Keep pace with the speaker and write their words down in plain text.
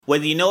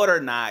Whether you know it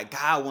or not,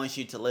 God wants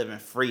you to live in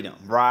freedom,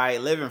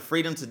 right? Live in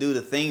freedom to do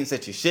the things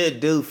that you should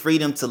do,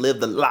 freedom to live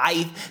the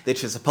life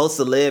that you're supposed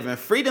to live, and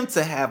freedom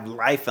to have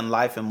life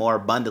and more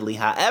abundantly.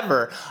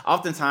 However,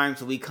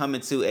 oftentimes we come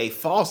into a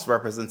false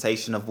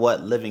representation of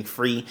what living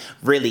free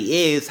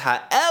really is.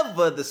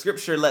 However, the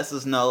scripture lets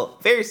us know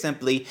very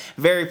simply,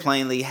 very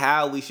plainly,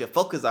 how we should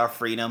focus our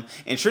freedom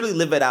and truly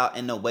live it out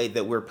in a way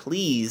that we're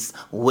pleased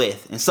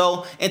with. And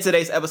so in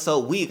today's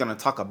episode, we're going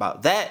to talk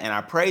about that, and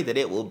I pray that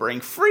it will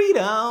bring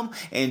freedom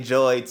and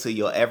joy to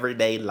your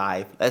everyday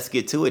life. Let's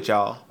get to it,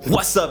 y'all.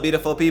 What's up,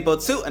 beautiful people?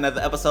 To another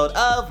episode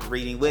of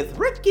Reading with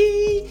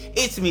Ricky.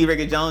 It's me,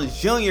 Ricky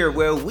Jones Jr.,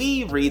 where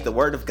we read the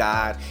Word of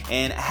God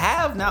and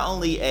have not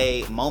only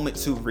a moment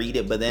to read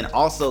it, but then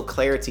also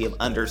clarity of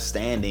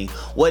understanding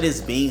what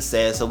is being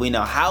said, so we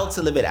know how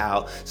to live it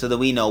out, so that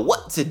we know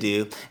what to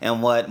do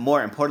and what,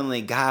 more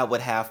importantly, God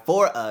would have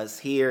for us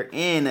here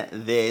in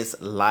this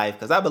life.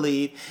 Because I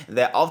believe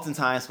that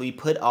oftentimes we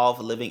put off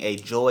living a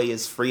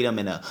joyous freedom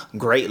and a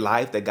great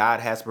life that God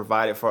has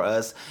provided for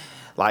us,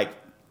 like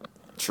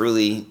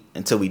truly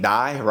until we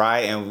die,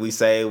 right? And we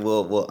say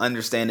we'll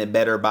understand it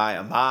better by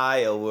and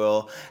by, or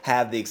we'll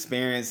have the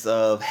experience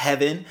of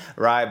heaven,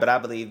 right? But I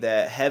believe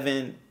that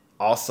heaven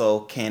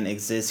also can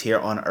exist here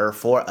on earth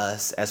for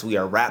us as we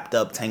are wrapped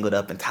up, tangled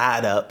up, and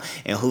tied up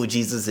in who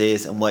Jesus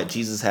is and what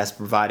Jesus has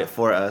provided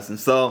for us. And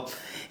so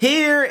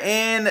here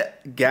in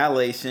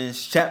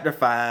Galatians chapter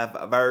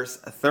 5, verse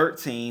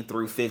 13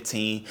 through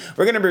 15,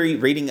 we're going to be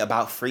reading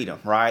about freedom,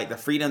 right? The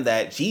freedom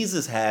that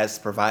Jesus has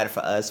provided for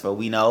us, for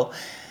we know,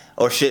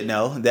 or should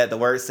know, that the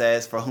word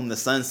says, for whom the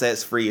Son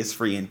sets free is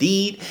free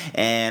indeed.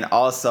 And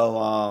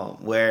also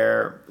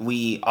where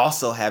we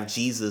also have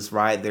Jesus,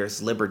 right?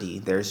 There's liberty,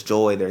 there's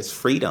joy, there's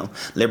freedom.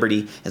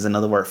 Liberty is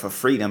another word for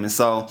freedom. And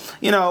so,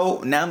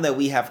 now that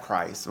we have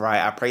Christ,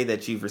 right? I pray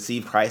that you've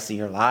received Christ in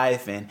your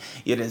life and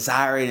you're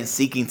desiring and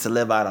seeking to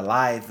live out a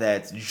life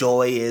that's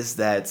joyous,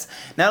 that's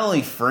not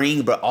only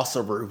freeing, but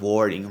also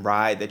rewarding,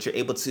 right? That you're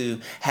able to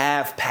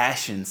have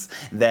passions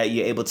that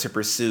you're able to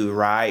pursue,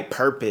 right?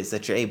 Purpose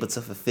that you're able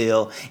to fulfill,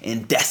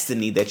 in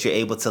destiny that you're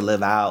able to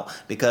live out,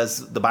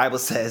 because the Bible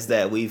says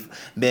that we've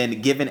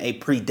been given a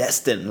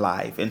predestined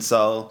life. And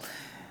so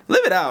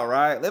live it out,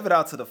 right? Live it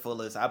out to the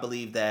fullest. I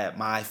believe that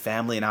my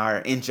family and I are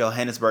in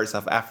Johannesburg,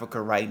 South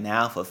Africa right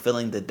now,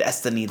 fulfilling the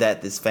destiny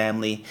that this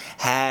family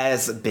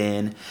has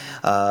been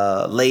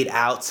laid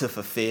out to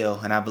fulfill.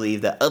 And I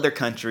believe that other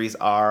countries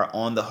are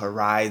on the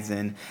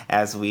horizon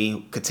as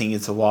we continue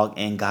to walk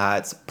in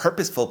God's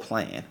purposeful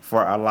plan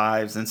for our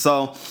lives.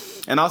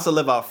 And also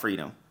live out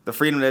freedom. The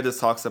freedom that it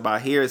talks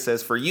about here, it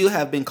says, for you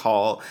have been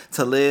called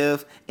to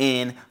live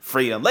in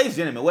freedom. Ladies and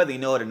gentlemen, whether you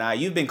know it or not,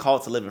 you've been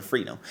called to live in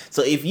freedom.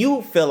 So if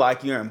you feel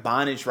like you're in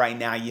bondage right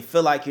now, you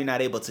feel like you're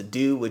not able to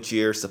do what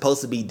you're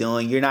supposed to be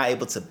doing, you're not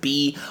able to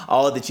be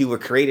all that you were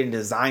created and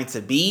designed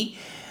to be,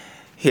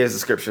 here's the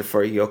scripture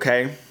for you,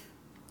 okay?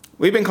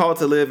 We've been called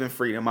to live in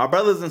freedom. My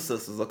brothers and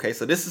sisters, okay?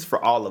 So this is for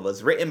all of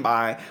us, written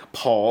by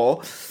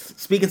Paul,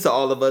 speaking to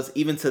all of us,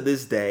 even to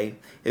this day.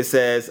 It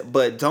says,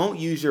 but don't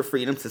use your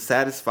freedom to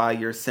satisfy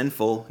your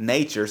sinful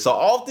nature. So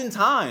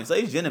oftentimes,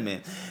 ladies and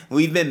gentlemen,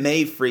 we've been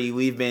made free.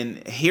 We've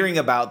been hearing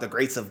about the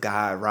grace of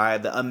God, right?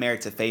 The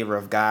unmerited favor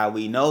of God.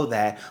 We know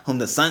that whom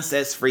the Son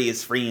sets free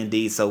is free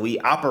indeed. So we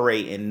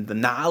operate in the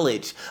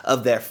knowledge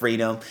of that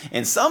freedom.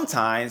 And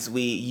sometimes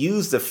we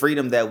use the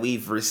freedom that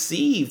we've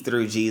received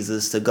through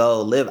Jesus to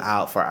go live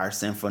out for our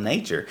sinful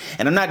nature.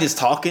 And I'm not just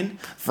talking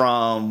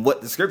from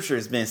what the scripture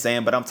has been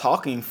saying, but I'm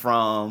talking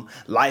from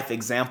life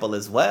example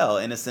as well,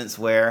 in a sense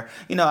where,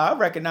 I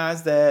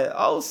recognize that,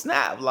 oh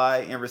snap,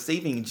 like in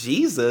receiving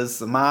Jesus,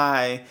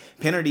 my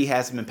penalty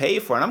has been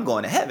paid for and I'm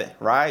going to heaven,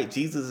 right?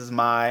 Jesus is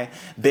my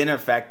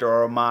benefactor,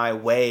 or my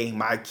way,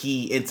 my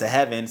key into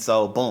heaven.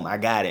 So boom, I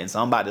got it. And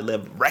so I'm about to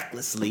live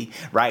recklessly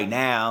right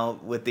now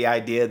with the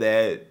idea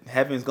that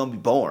heaven's going to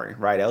be boring,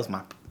 right? That was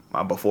my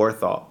before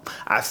thought.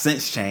 I've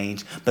since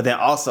changed, but then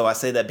also I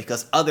say that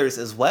because others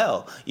as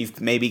well,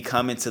 you've maybe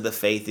come into the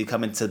faith, you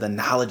come into the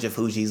knowledge of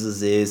who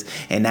Jesus is,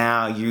 and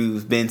now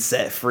you've been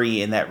set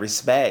free in that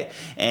respect.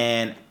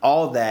 And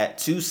all that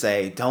to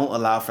say, don't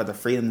allow for the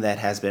freedom that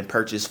has been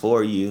purchased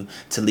for you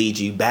to lead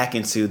you back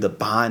into the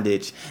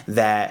bondage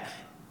that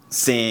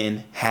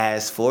sin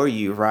has for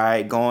you,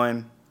 right?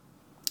 Going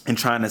and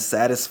trying to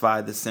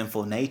satisfy the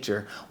sinful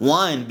nature.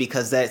 One,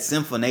 because that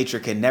sinful nature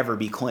can never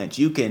be quenched.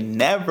 You can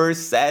never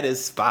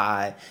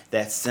satisfy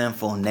that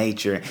sinful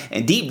nature.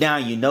 And deep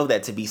down, you know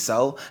that to be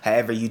so.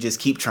 However, you just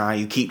keep trying,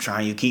 you keep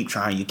trying, you keep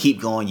trying, you keep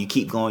going, you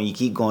keep going, you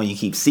keep going, you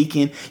keep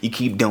seeking, you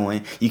keep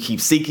doing, you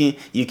keep seeking,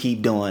 you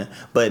keep doing,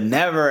 but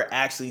never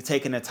actually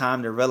taking the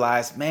time to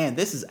realize, man,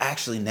 this is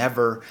actually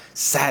never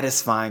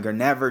satisfying or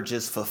never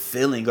just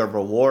fulfilling or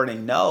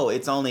rewarding. No,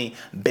 it's only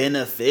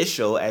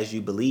beneficial as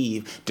you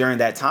believe during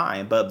that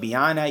time. But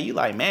beyond that, you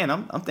like, man,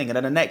 I'm thinking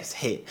of the next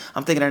hit.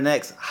 I'm thinking of the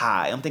next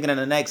high. I'm thinking of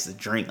the next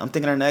drink. I'm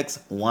thinking of the next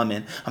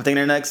woman. I'm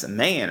thinking of the next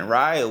man,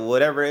 right?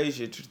 Whatever it is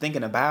you're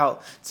thinking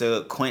about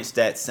to quench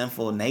that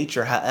sinful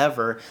nature.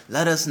 However,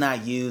 let us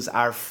not use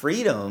our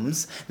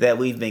freedoms that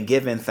we've been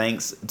given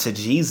thanks to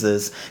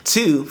Jesus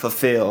to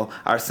fulfill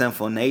our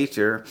sinful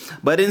nature.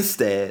 But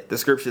instead, the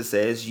scripture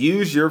says,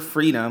 use your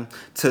freedom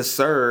to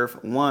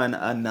serve one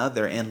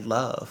another in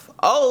love.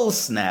 Oh,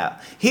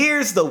 snap.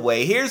 Here's the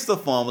way. Here's the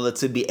formula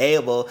to be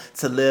able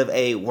to live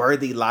a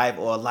worthy life,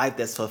 or a life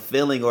that's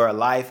fulfilling, or a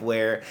life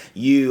where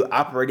you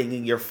operating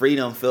in your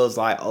freedom feels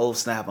like, oh,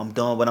 snap, I'm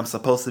doing what I'm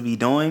supposed to be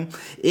doing.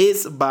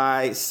 It's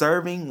by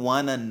serving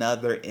one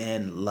another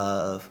in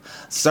love.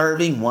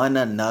 Serving one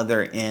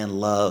another in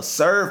love.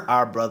 Serve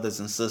our brothers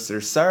and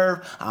sisters.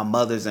 Serve our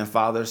mothers and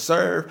fathers.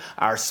 Serve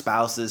our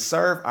spouses.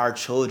 Serve our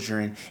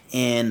children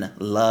in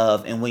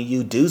love. And when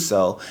you do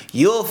so,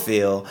 you'll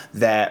feel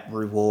that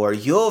reward.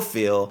 You'll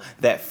feel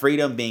that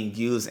freedom being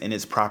used in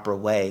its proper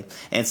way.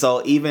 And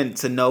so even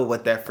to know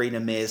what that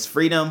freedom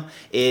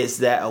is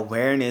that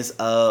awareness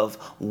of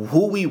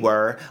who we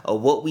were or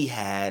what we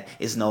had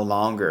is no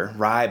longer,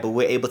 right? But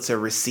we're able to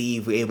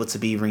receive, we're able to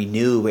be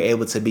renewed, we're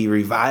able to be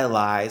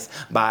revitalized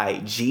by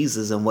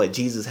Jesus and what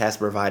Jesus has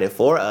provided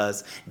for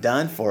us,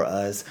 done for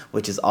us,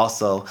 which is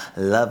also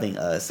loving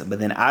us. But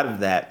then out of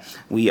that,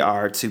 we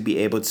are to be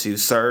able to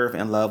serve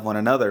and love one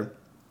another.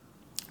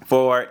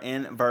 For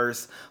in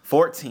verse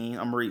 14, I'm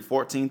going to read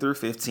 14 through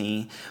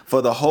 15.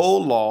 For the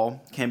whole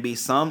law can be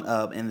summed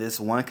up in this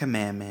one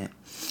commandment,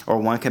 or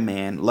one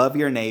command: love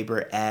your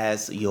neighbor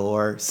as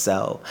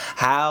yourself.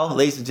 How,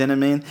 ladies and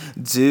gentlemen,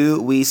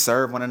 do we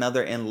serve one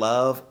another in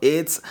love?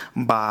 It's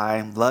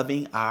by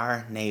loving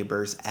our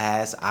neighbors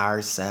as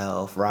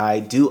ourselves,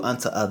 right? Do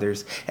unto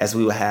others as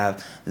we will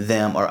have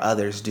them or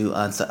others do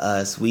unto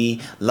us.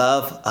 We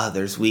love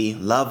others. We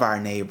love our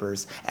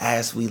neighbors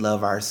as we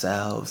love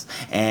ourselves.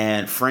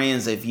 And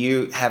friends, if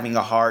you're having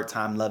a hard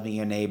time loving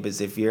your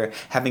neighbors, if you're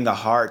having a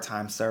hard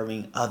time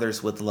serving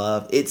others with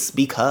love, it's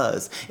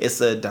because it's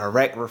a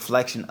direct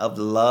reflection of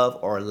the love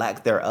or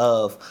lack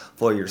thereof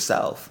for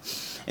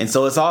yourself. And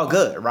so it's all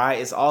good, right?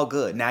 It's all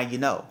good. Now you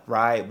know,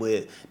 right?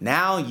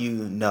 Now you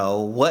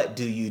know, what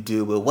do you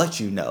do with what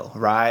you know,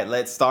 right?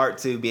 Let's start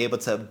to be able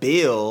to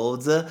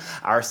build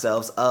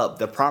ourselves up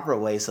the proper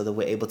way so that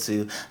we're able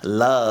to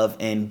love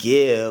and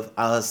give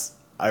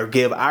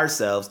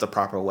ourselves the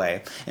proper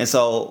way. And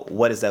so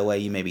what is that way,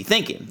 you may be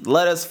thinking?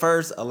 Let us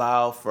first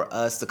allow for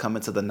us to come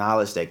into the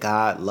knowledge that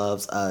God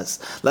loves us.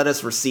 Let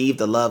us receive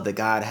the love that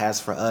God has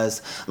for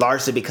us,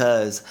 largely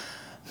because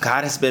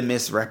God has been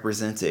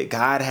misrepresented.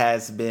 God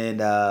has been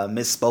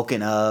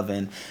misspoken of.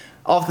 And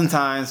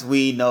oftentimes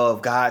we know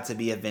of God to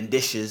be a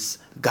vindicious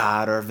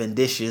God, or a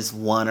vindicious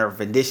one, or a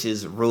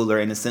vindicious ruler,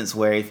 in a sense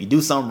where if you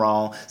do something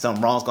wrong's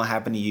going to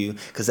happen to you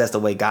because that's the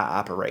way God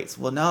operates.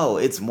 Well, no,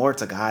 it's more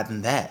to God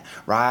than that,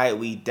 right?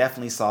 We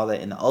definitely saw that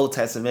in the Old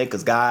Testament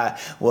because God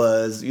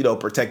was,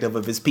 protective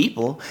of his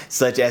people,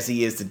 such as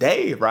he is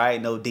today,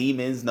 right? No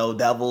demons, no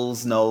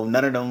devils, none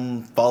of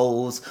them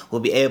foes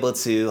will be able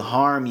to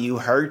harm you,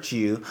 hurt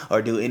you,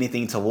 or do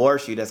anything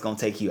towards you that's going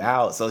to take you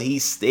out. So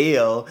he's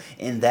still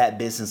in that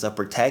business of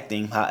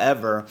protecting.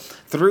 However,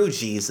 through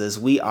Jesus,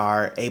 we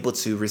are able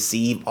to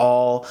receive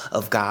all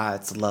of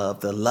God's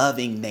love, the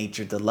loving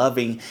nature, the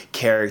loving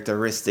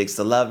characteristics,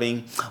 the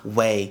loving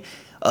way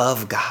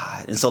of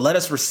God. And so let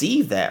us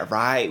receive that,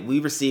 right? We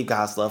receive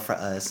God's love for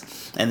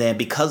us. And then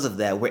because of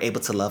that, we're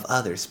able to love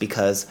others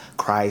because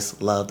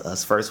Christ loved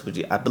us first,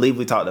 which I believe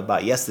we talked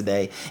about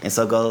yesterday. And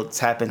so go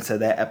tap into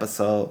that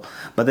episode.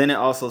 But then it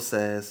also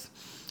says,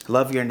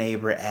 love your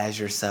neighbor as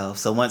yourself.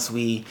 So once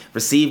we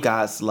receive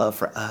God's love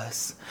for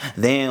us,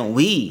 then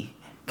we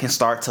can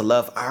start to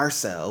love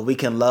ourselves. We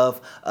can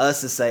love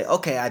us to say,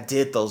 okay, I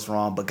did those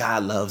wrong, but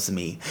God loves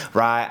me,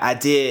 right? I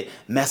did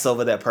mess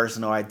over that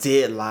person, or I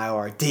did lie,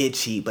 or I did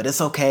cheat, but it's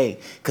okay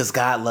because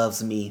God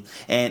loves me.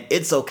 And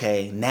it's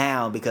okay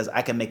now because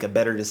I can make a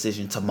better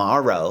decision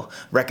tomorrow,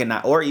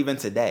 or even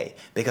today,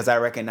 because I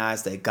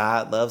recognize that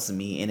God loves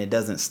me and it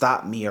doesn't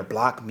stop me or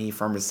block me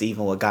from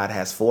receiving what God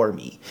has for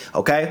me.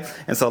 Okay.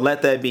 And so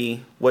let that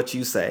be what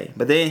you say.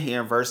 But then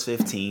here in verse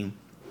 15,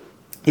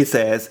 he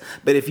says,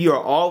 but if you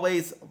are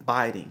always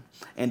biting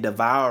and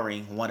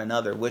devouring one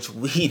another, which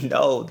we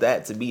know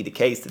that to be the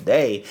case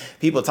today.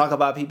 People talk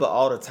about people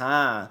all the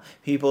time.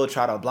 People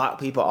try to block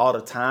people all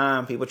the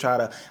time. People try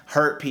to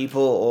hurt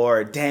people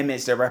or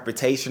damage their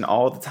reputation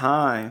all the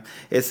time.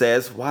 It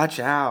says, watch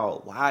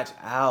out, watch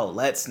out.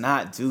 Let's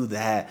not do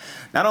that.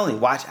 Not only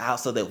watch out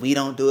so that we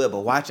don't do it, but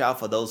watch out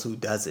for those who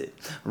does it,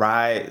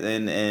 right?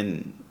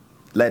 And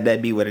let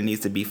that be what it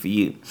needs to be for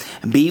you.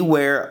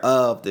 Beware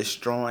of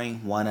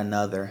destroying one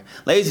another.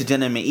 Ladies and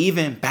gentlemen,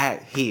 even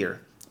back here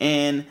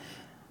in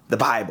the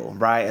Bible,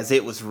 right, as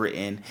it was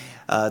written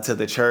to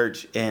the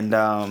church, and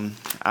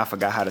I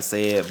forgot how to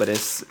say it, but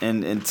it's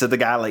to the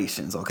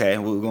Galatians, okay?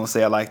 We're going to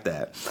say it like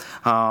that.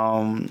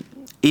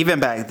 Even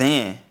back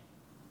then,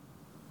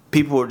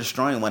 people were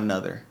destroying one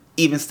another.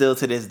 Even still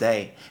to this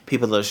day,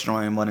 people are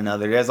destroying one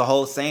another. There's a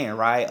whole saying,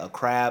 right? A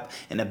crab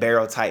in a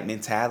barrel type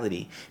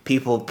mentality.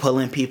 People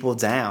pulling people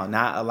down,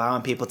 not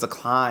allowing people to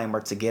climb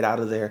or to get out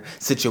of their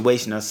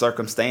situation or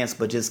circumstance,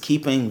 but just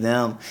keeping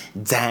them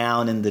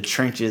down in the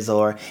trenches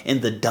or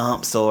in the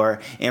dumps or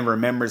in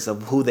remembrance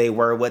of who they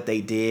were, what they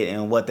did,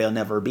 and what they'll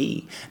never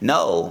be.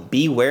 No,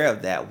 beware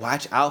of that.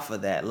 Watch out for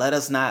that. Let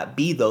us not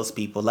be those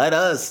people. Let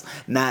us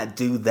not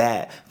do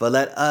that. But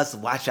let us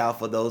watch out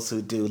for those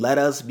who do. Let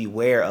us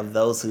beware of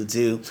those who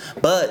do,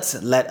 but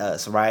let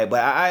us, right?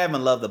 But I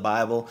haven't loved the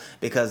Bible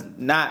because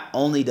not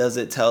only does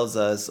it tells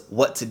us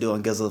what to do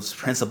and gives us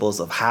principles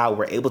of how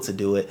we're able to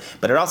do it,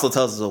 but it also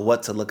tells us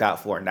what to look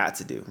out for and not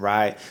to do,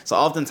 right? So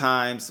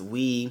oftentimes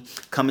we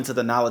come into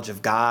the knowledge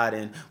of God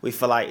and we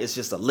feel like it's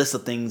just a list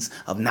of things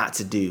of not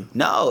to do.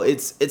 No,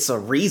 it's a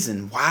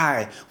reason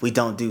why we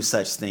don't do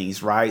such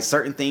things, right?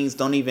 Certain things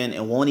don't even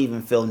and won't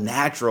even feel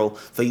natural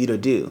for you to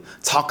do.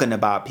 Talking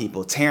about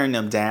people, tearing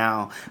them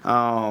down,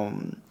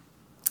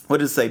 what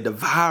does it say?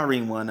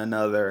 Devouring one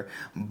another,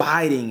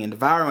 biting and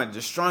devouring,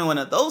 destroying one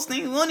another. Those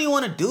things, we don't even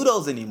want to do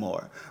those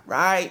anymore,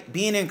 right?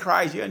 Being in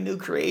Christ, you're a new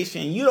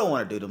creation. You don't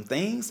want to do them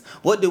things.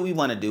 What do we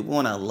want to do? We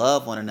want to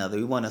love one another.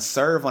 We want to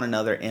serve one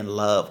another in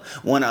love.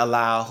 We want to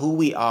allow who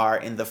we are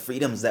and the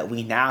freedoms that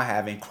we now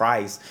have in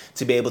Christ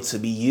to be able to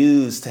be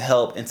used to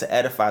help and to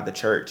edify the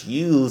church.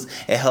 Use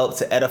and help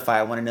to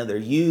edify one another.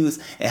 Use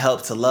and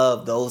help to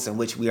love those in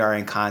which we are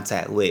in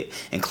contact with,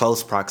 in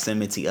close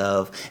proximity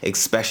of,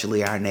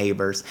 especially our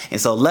neighbors. And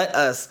so let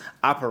us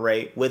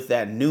operate with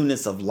that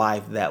newness of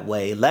life that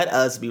way. Let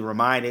us be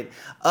reminded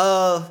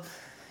of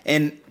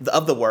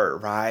the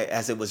word, right?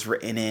 As it was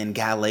written in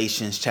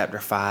Galatians chapter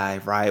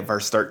 5, right?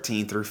 Verse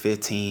 13 through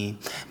 15.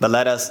 But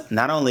let us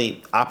not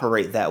only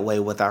operate that way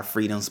with our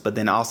freedoms, but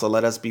then also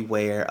let us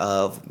beware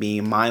of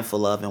being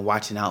mindful of and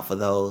watching out for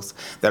those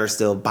that are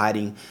still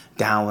biting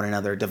down one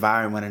another,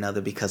 devouring one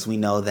another, because we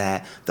know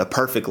that the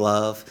perfect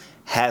love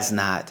has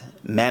not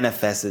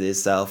manifested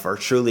itself or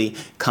truly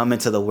come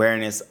into the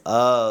awareness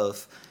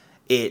of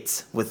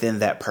it within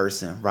that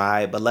person,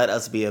 right? But let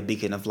us be a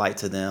beacon of light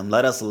to them.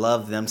 Let us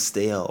love them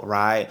still,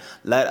 right?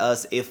 Let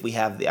us, if we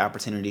have the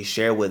opportunity,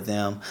 share with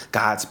them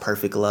God's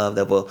perfect love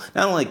that will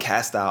not only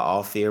cast out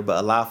all fear,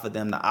 but allow for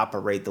them to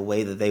operate the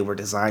way that they were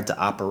designed to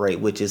operate,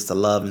 which is to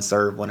love and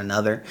serve one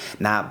another,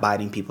 not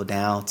biting people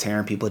down,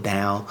 tearing people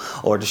down,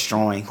 or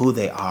destroying who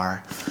they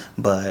are.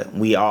 But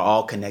we are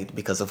all connected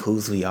because of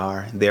whose we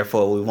are.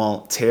 Therefore, we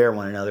won't tear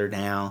one another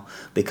down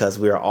because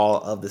we are all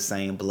of the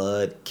same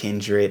blood,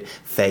 kindred,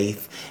 faith,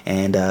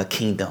 and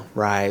kingdom,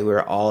 right?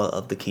 We're all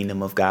of the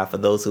kingdom of God for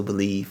those who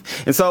believe.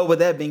 And so with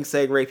that being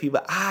said, great people,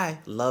 I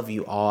love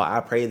you all.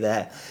 I pray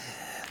that,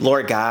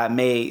 Lord God,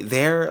 may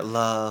their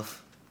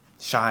love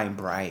shine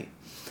bright.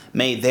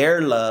 May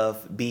their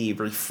love be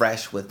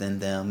refreshed within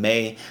them.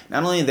 May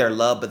not only their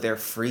love, but their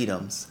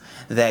freedoms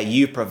that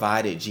you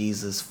provided,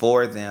 Jesus,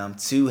 for them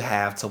to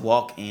have, to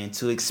walk in,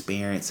 to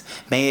experience.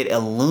 May it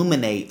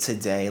illuminate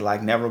today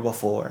like never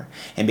before.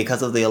 And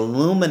because of the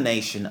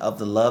illumination of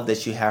the love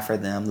that you have for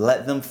them,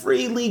 let them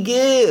freely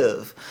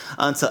give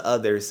unto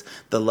others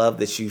the love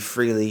that you've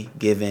freely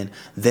given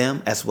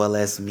them as well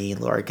as me,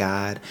 Lord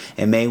God.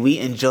 And may we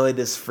enjoy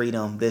this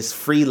freedom, this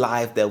free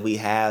life that we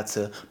have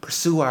to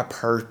pursue our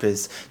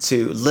purpose,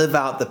 to live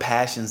out the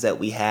passions that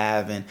we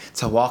have, and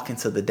to walk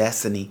into the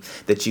destiny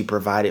that you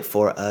provided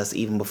for us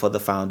even before the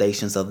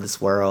foundations of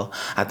this world.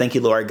 I thank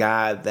you, Lord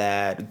God,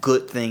 that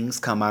good things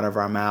come out of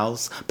our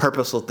mouths,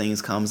 purposeful things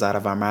comes out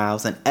of our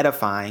mouths, and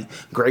edifying,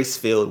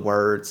 grace-filled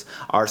words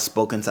are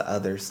spoken to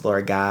others,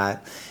 Lord God.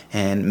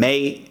 And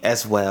may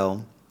as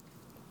well,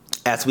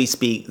 as we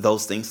speak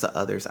those things to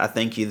others, I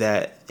thank you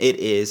that it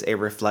is a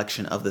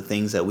reflection of the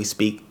things that we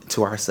speak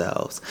to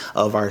ourselves,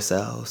 of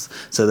ourselves,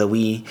 so that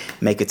we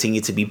may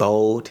continue to be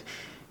bold,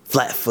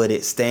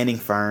 flat-footed, standing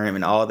firm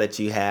in all that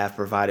you have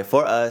provided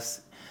for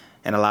us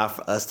and allow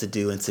for us to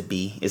do and to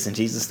be. It's in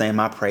Jesus' name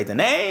I pray, the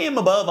name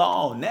above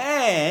all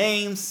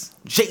names,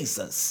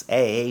 Jesus.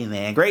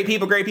 Amen. Great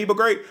people, great people,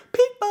 great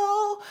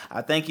people.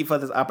 I thank you for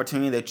this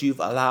opportunity that you've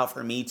allowed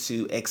for me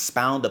to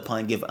expound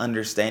upon, give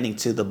understanding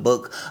to the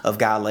book of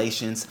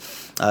Galatians,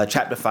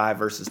 chapter 5,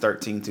 verses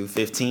 13 through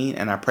 15.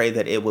 And I pray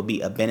that it will be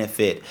a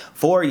benefit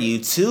for you,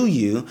 to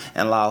you,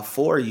 and allow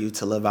for you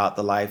to live out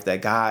the life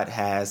that God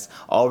has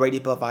already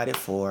provided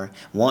for,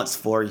 wants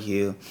for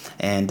you,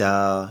 and,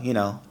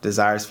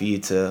 desires for you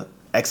to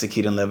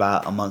execute and live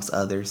out amongst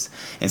others.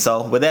 And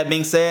so with that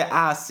being said,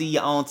 I'll see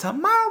you on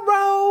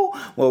tomorrow,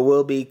 where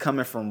we'll be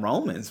coming from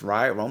Romans,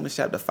 right? Romans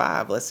chapter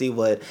 5. Let's see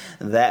what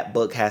that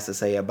book has to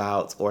say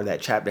about, or that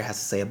chapter has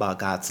to say about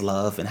God's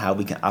love and how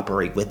we can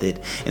operate with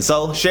it. And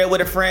so share with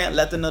a friend,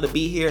 let them know to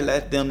be here,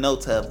 let them know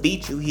to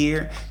beat you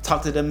here,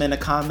 talk to them in the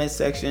comment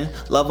section,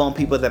 love on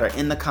people that are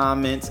in the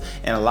comments,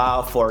 and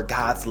allow for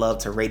God's love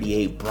to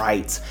radiate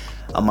bright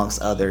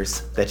amongst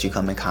others that you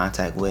come in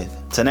contact with.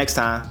 Till next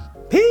time,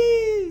 peace.